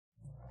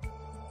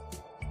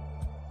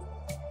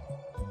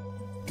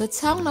The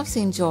town of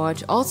St.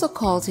 George, also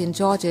called St.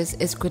 George's,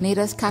 is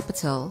Grenada's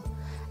capital.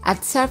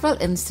 At several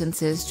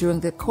instances during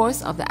the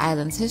course of the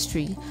island's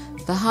history,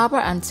 the harbour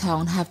and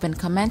town have been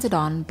commented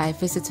on by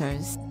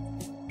visitors.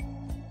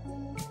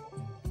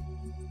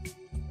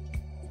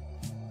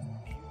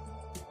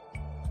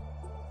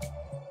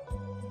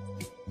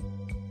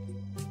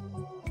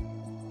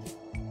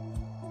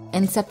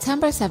 In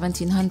September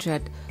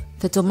 1700,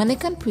 the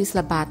Dominican priest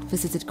Labat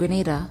visited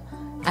Grenada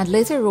and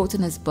later wrote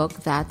in his book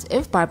that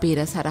if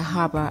Barbados had a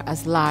harbour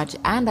as large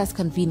and as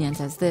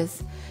convenient as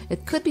this,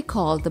 it could be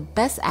called the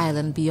best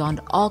island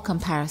beyond all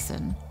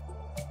comparison.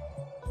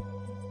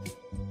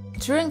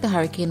 During the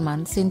hurricane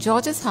months, St.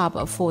 George's Harbour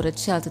afforded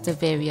shelter to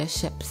various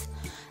ships,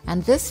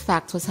 and this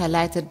fact was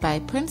highlighted by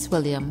Prince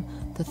William,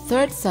 the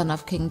third son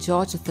of King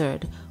George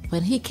III,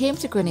 when he came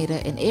to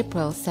Grenada in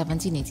April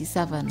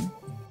 1787.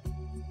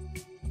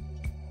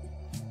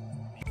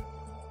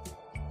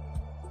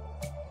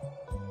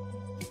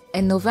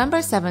 In November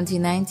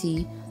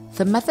 1790,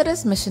 the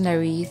Methodist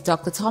missionary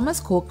Dr. Thomas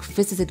Coke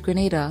visited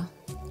Grenada.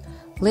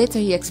 Later,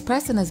 he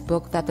expressed in his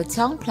book that the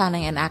town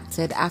planning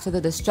enacted after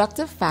the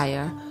destructive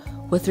fire,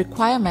 with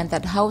requirement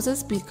that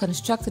houses be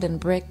constructed in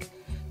brick,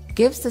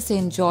 gives to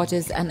St.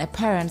 George's an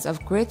appearance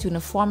of great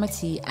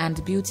uniformity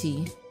and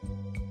beauty.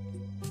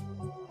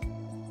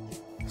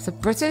 The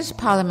British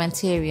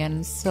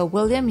parliamentarian Sir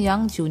William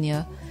Young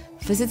Jr.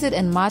 visited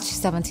in March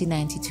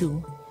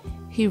 1792.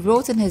 He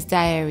wrote in his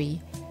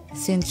diary,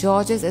 "St.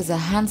 George's is a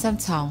handsome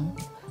town,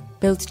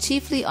 built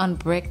chiefly on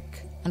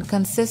brick and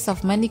consists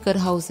of many good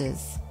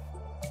houses."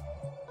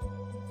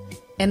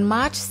 In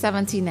March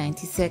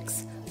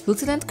 1796,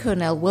 Lieutenant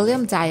Colonel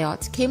William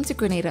Dyott came to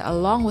Grenada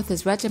along with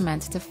his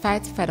regiment to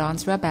fight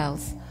Fedon's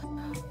rebels.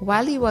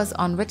 While he was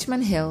on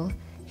Richmond Hill,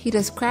 he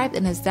described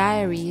in his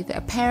diary the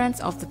appearance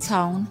of the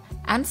town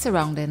and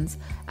surroundings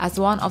as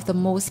one of the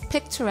most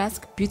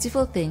picturesque,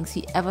 beautiful things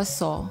he ever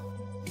saw.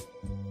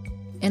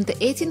 In the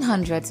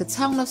 1800s, the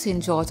town of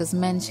St. George was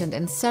mentioned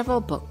in several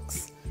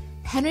books.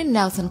 Henry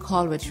Nelson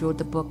Coleridge wrote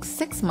the book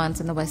 6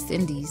 Months in the West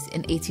Indies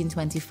in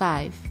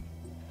 1825,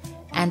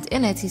 and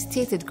in it he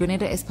stated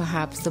Grenada is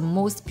perhaps the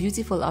most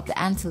beautiful of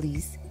the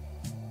Antilles.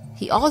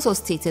 He also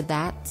stated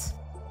that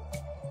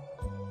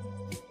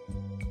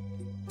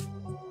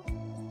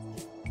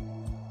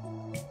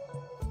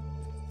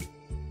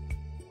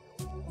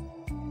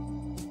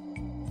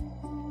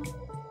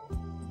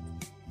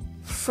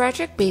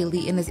Frederick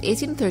Bailey, in his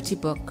 1830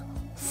 book,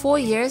 4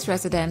 Years'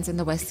 Residence in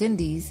the West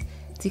Indies,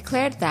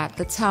 declared that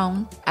the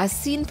town, as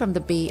seen from the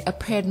bay,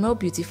 appeared more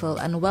beautiful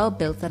and well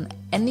built than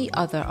any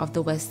other of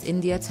the West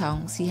India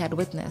towns he had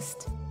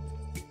witnessed.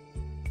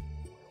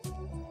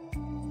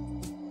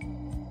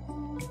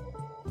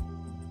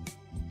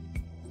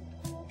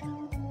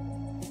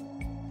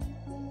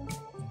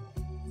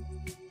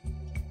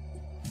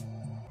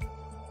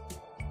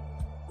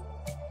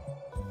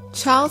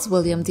 Charles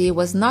William Day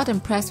was not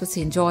impressed with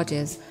St.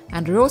 George's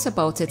and wrote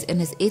about it in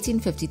his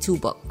 1852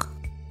 book.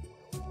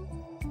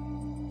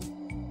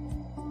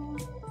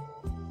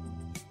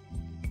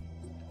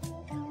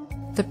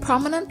 The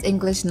prominent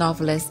English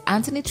novelist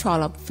Anthony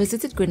Trollope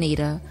visited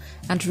Grenada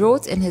and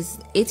wrote in his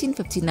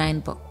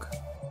 1859 book.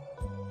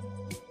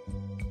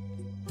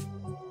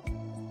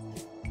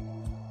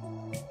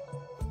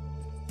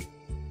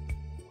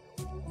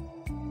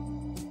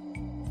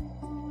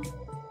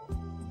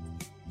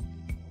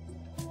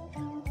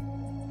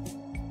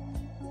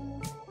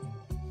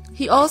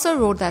 He also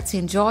wrote that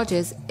St.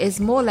 George's is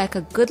more like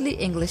a goodly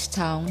English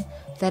town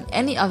than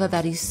any other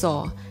that he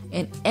saw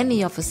in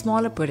any of the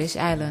smaller British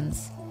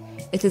islands.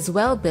 It is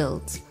well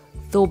built,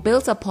 though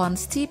built upon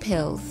steep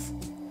hills,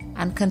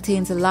 and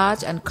contains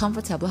large and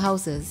comfortable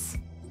houses.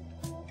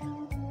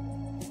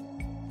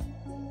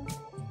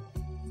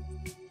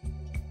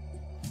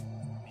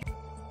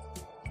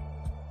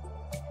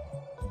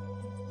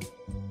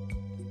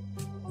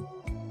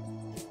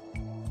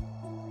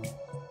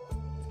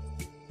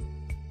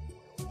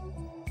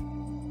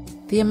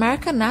 The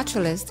American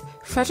naturalist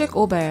Frederick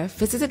Ober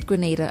visited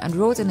Grenada and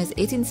wrote in his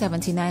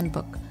 1879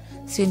 book,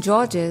 "St.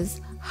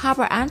 George's,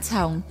 harbour and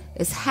town,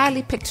 is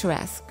highly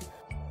picturesque."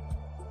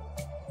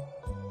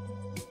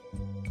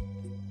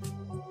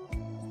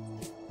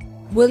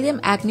 William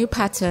Agnew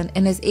Pattern,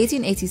 in his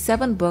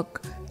 1887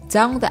 book,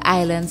 Down the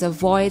Islands, A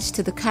Voyage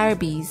to the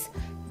Caribbean,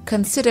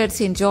 considered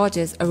St.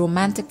 George's a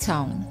romantic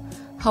town.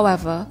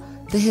 However,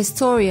 the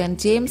historian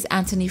James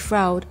Anthony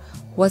Froude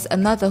was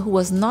another who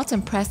was not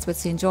impressed with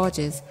St.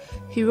 George's.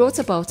 He wrote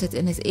about it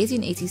in his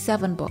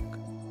 1887 book.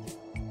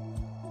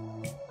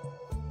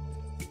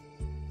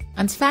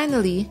 And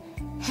finally,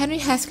 Henry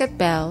Hesketh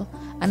Bell,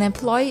 an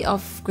employee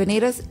of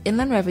Grenada's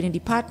Inland Revenue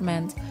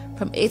Department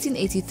from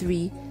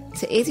 1883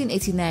 to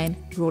 1889,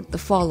 wrote the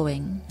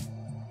following.